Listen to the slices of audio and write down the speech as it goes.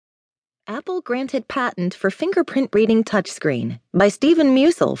Apple granted patent for fingerprint-reading touchscreen by Stephen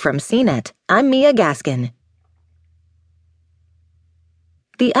Musil from CNET. I'm Mia Gaskin.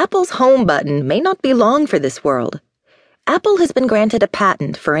 The Apple's home button may not be long for this world. Apple has been granted a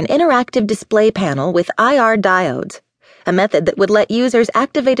patent for an interactive display panel with IR diodes, a method that would let users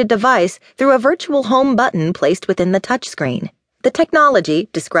activate a device through a virtual home button placed within the touchscreen. The technology,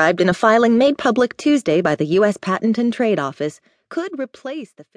 described in a filing made public Tuesday by the U.S. Patent and Trade Office, could replace the